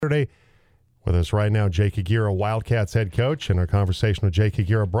Saturday. With us right now, Jake Aguirre, Wildcats head coach, and our conversation with Jake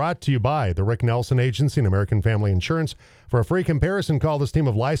Aguirre brought to you by the Rick Nelson Agency and American Family Insurance. For a free comparison, call this team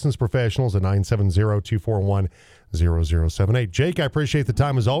of licensed professionals at 970-241-0078. Jake, I appreciate the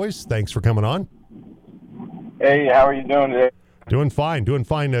time as always. Thanks for coming on. Hey, how are you doing today? Doing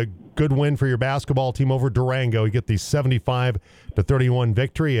fine. A good win for your basketball team over Durango. You get the 75-31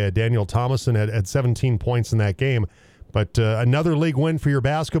 victory. Daniel Thomason had 17 points in that game. But another league win for your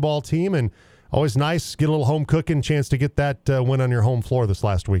basketball team, and always nice, get a little home cooking, chance to get that win on your home floor this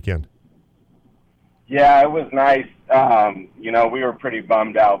last weekend. Yeah, it was nice. We were pretty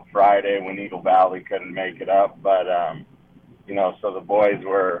bummed out Friday when Eagle Valley couldn't make it up, but so the boys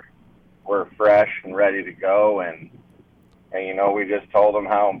were fresh and ready to go, and we just told them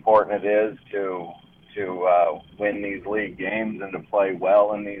how important it is to win these league games and to play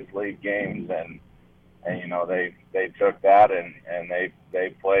well in these league games, and they took that and they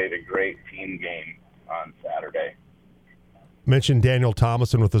played a great team game on Saturday. Mentioned Daniel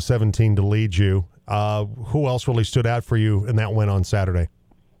Thomason with the 17 to lead you. Who else really stood out for you in that win on Saturday?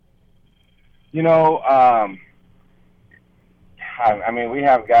 We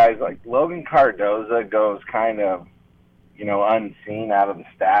have guys like Logan Cardoza goes kind of, unseen out of the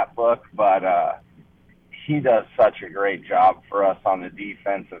stat book, but he does such a great job for us on the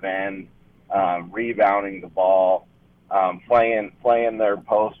defensive end. Rebounding the ball, playing their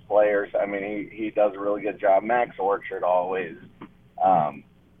post players. He does a really good job. Max Orchard always,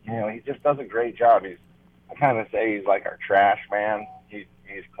 he just does a great job. I kind of say he's like our trash man.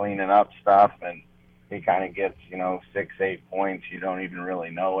 He's cleaning up stuff, and he kind of gets 6-8 points. You don't even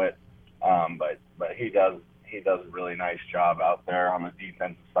really know it, but he does a really nice job out there on the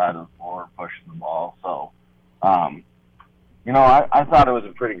defensive side of the floor, pushing the ball. So. I thought it was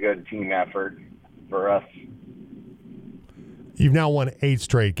a pretty good team effort for us. You've now won 8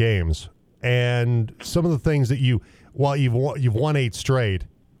 straight games, and some of the things that you've won 8 straight,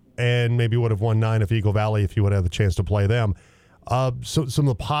 and maybe would have won 9 if Eagle Valley, if you would have the chance to play them. So some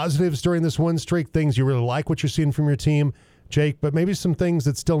of the positives during this win streak, things you really like what you're seeing from your team, Jake, but maybe some things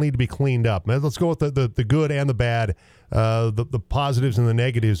that still need to be cleaned up. Let's go with the good and the bad, the positives and the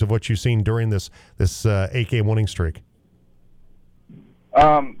negatives of what you've seen during this 8-game winning streak.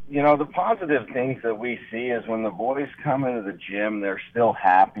 The positive things that we see is when the boys come into the gym, they're still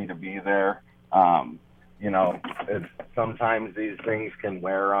happy to be there. Sometimes these things can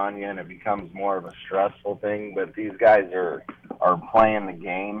wear on you and it becomes more of a stressful thing, but these guys are playing the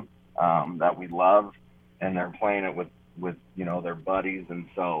game that we love, and they're playing it with their buddies, and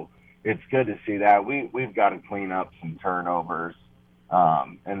so it's good to see that. We've got to clean up some turnovers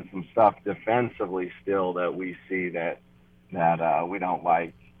and some stuff defensively still that we see that we don't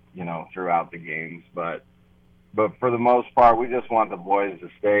like, throughout the games. But for the most part, we just want the boys to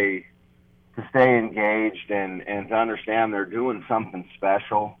stay engaged and to understand they're doing something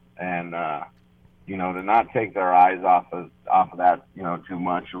special, and to not take their eyes off of that too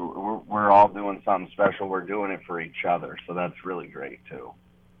much. We're all doing something special. We're doing it for each other, so that's really great too.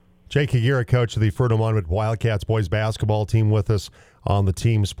 Jake Aguirre, coach of the Fruita Monument Wildcats boys basketball team, with us on the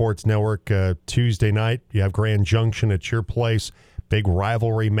Team Sports Network. Tuesday night, you have Grand Junction at your place. Big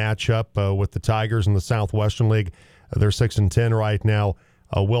rivalry matchup with the Tigers in the Southwestern League. They're 6-10 right now.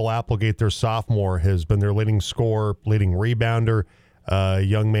 Will Applegate, their sophomore, has been their leading scorer, leading rebounder. A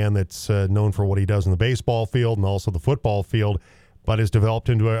young man that's known for what he does in the baseball field and also the football field, but has developed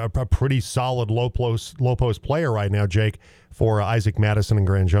into a pretty solid low post player right now, Jake, for Isaac Madison and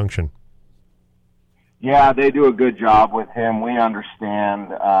Grand Junction. Yeah, they do a good job with him. We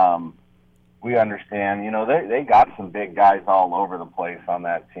understand. They got some big guys all over the place on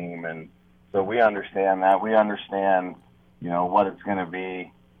that team, and so we understand that. We understand, what it's going to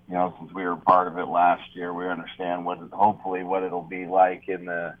be. Since we were part of it last year, we understand hopefully what it'll be like in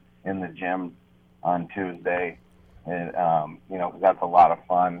the gym on Tuesday. And that's a lot of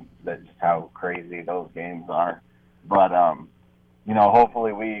fun. That's just how crazy those games are. But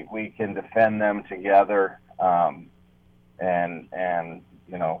hopefully we can defend them together, and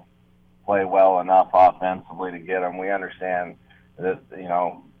play well enough offensively to get them. We understand that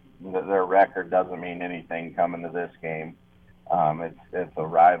their record doesn't mean anything coming to this game. It's a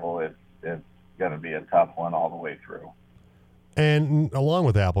rival. It's going to be a tough one all the way through. And along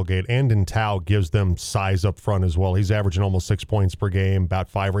with Applegate, Andon Tao gives them size up front as well. He's averaging almost 6 points per game, about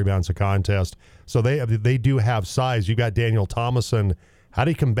 5 rebounds a contest. So they do have size. You got Daniel Thomason. How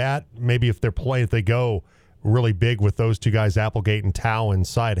do you combat maybe if they go really big with those two guys, Applegate and Tao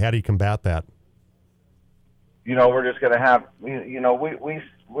inside? How do you combat that? We're just going to have,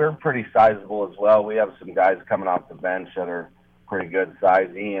 we're pretty sizable as well. We have some guys coming off the bench that are pretty good size.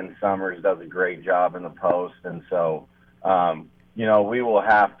 Ian Summers does a great job in the post, and so we will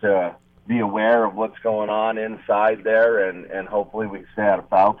have to be aware of what's going on inside there, and hopefully we stay out of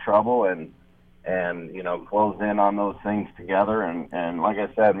foul trouble and close in on those things together. And like I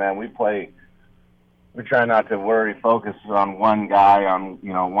said, man, we try not to focus on one guy on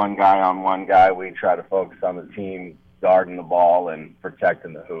one guy. We try to focus on the team guarding the ball and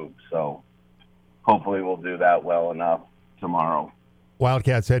protecting the hoop. So hopefully we'll do that well enough tomorrow.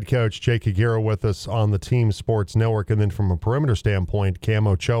 Wildcats head coach Jake Aguirre with us on the Team Sports Network. And then from a perimeter standpoint, Cam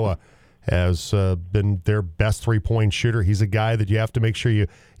Ochoa has been their best three-point shooter. He's a guy that you have to make sure you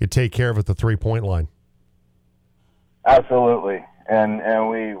take care of at the three-point line. Absolutely. And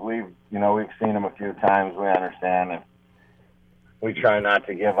we've seen him a few times. We understand it. We try not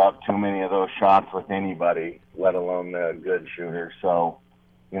to give up too many of those shots with anybody, let alone the good shooter. So,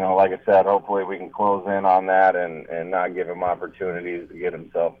 like I said, hopefully we can close in on that and not give him opportunities to get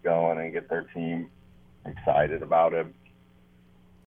himself going and get their team excited about him.